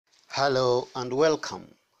Hello and welcome.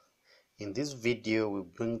 In this video we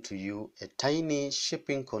bring to you a tiny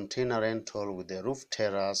shipping container rental with a roof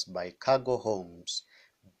terrace by CargoHomes,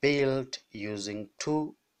 built using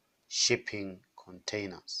 2 shipping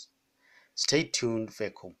containers. Stay tuned for a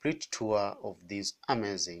complete tour of this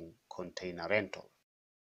amazing container rental.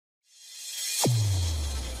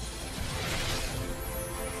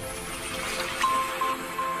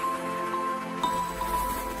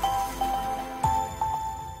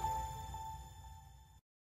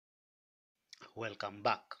 Welcome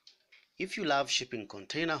back. If you love shipping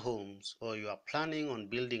container homes or you are planning on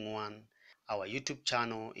building one, our YouTube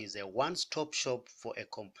channel is a one-stop shop for a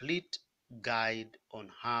complete guide on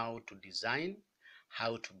how to design,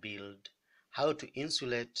 how to build, how to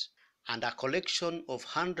insulate, and a collection of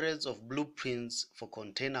hundreds of blueprints for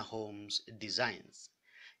container homes designs.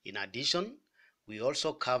 In addition, we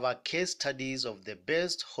also cover case studies of the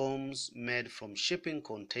best homes made from shipping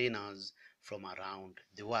containers from around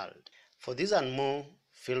the world. For this and more,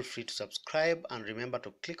 feel free to subscribe and remember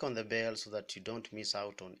to click on the bell so that you don't miss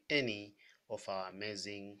out on any of our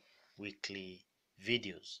amazing weekly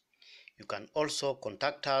videos. You can also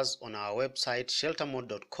contact us on our website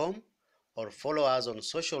sheltermode.com or follow us on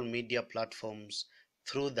social media platforms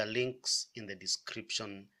through the links in the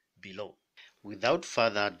description below. Without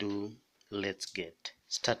further ado, let's get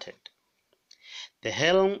started. The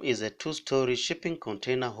Helm is a 2-story shipping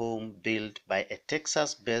container home built by a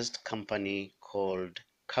Texas-based company called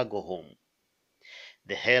CargoHome.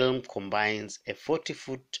 The Helm combines a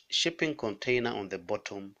 40-foot shipping container on the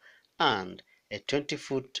bottom and a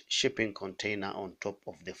 20-foot shipping container on top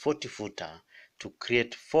of the 40-footer to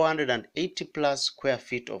create 480-plus square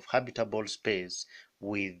feet of habitable space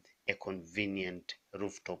with a convenient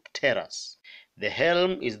rooftop terrace. The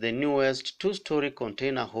Helm is the newest 2-story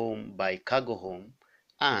container home by CargoHome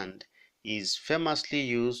and is famously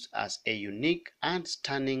used as a unique and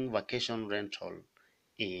stunning vacation rental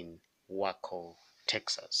in Waco,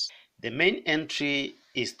 Texas. The main entry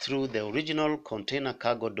is through the original container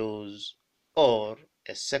cargo doors or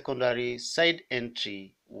a secondary side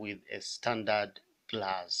entry with a standard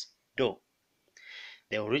glass door.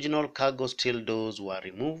 The original cargo steel doors were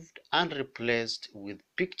removed and replaced with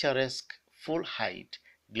picturesque full-height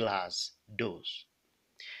glass doors.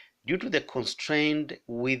 Due to the constrained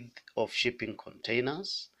width of shipping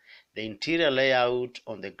containers, the interior layout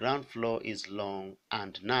on the ground floor is long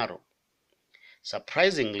and narrow.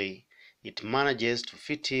 Surprisingly, it manages to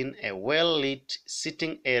fit in a well-lit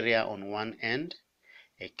sitting area on one end,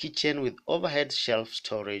 a kitchen with overhead shelf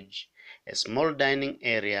storage, a small dining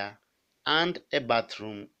area, and a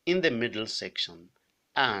bathroom in the middle section,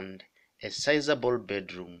 and a sizable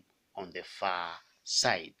bedroom on the far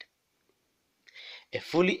side. A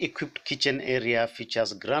fully equipped kitchen area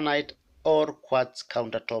features granite or quartz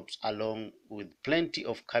countertops along with plenty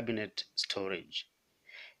of cabinet storage.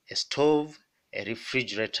 A stove, a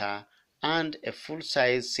refrigerator, and a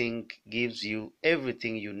full-size sink gives you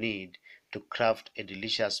everything you need to craft a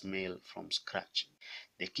delicious meal from scratch.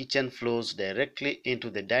 The kitchen flows directly into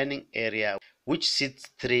the dining area, which seats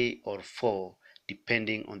 3 or 4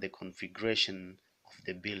 depending on the configuration of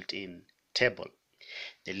the built-in table.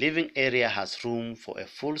 The living area has room for a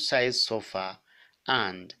full-size sofa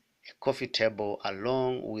and a coffee table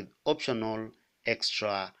along with optional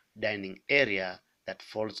extra dining area that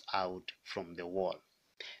falls out from the wall.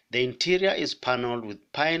 The interior is paneled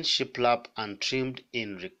with pine shiplap and trimmed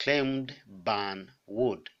in reclaimed burn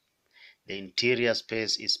wood. The interior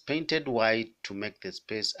space is painted white to make the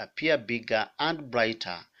space appear bigger and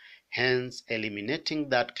brighter, hence eliminating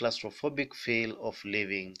that claustrophobic feel of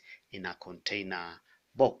living in a container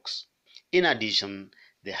box. In addition,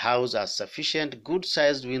 the house has sufficient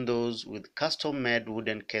good-sized windows with custom-made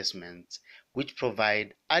wooden casements which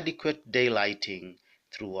provide adequate daylighting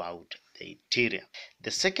throughout the interior.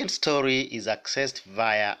 The second story is accessed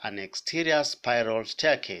via an exterior spiral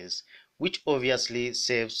staircase, which obviously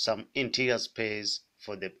saves some interior space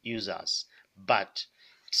for the users, but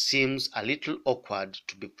it seems a little awkward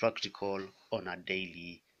to be practical on a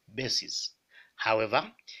daily basis.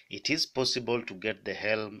 However, it is possible to get the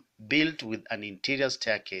Helm built with an interior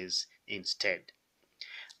staircase instead.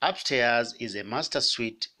 Upstairs is a master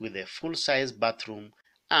suite with a full-size bathroom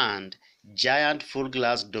and giant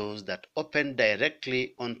full-glass doors that open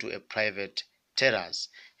directly onto a private terrace,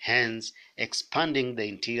 hence expanding the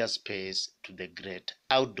interior space to the great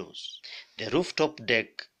outdoors. The rooftop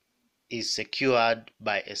deck is secured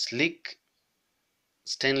by a sleek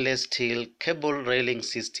stainless steel cable railing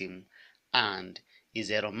system and is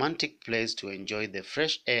a romantic place to enjoy the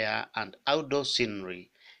fresh air and outdoor scenery.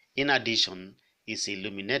 In addition, is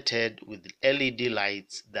illuminated with LED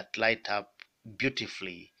lights that light up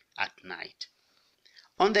beautifully at night.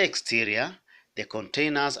 On the exterior, the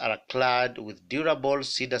containers are clad with durable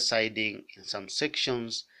cedar siding in some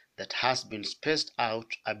sections that has been spaced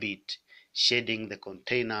out a bit, shading the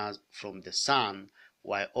containers from the sun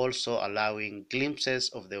while also allowing glimpses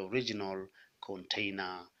of the original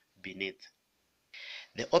container beneath.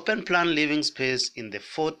 The open plan living space in the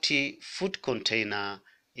 40-foot container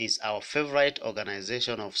is our favorite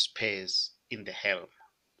organization of space in the Helm.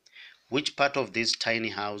 Which part of this tiny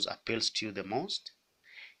house appeals to you the most?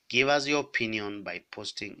 Give us your opinion by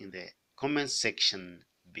posting in the comments section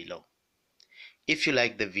below. If you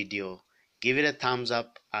like the video, give it a thumbs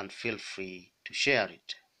up and feel free to share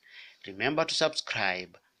it. Remember to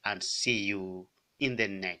subscribe and see you in the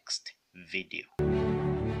next video.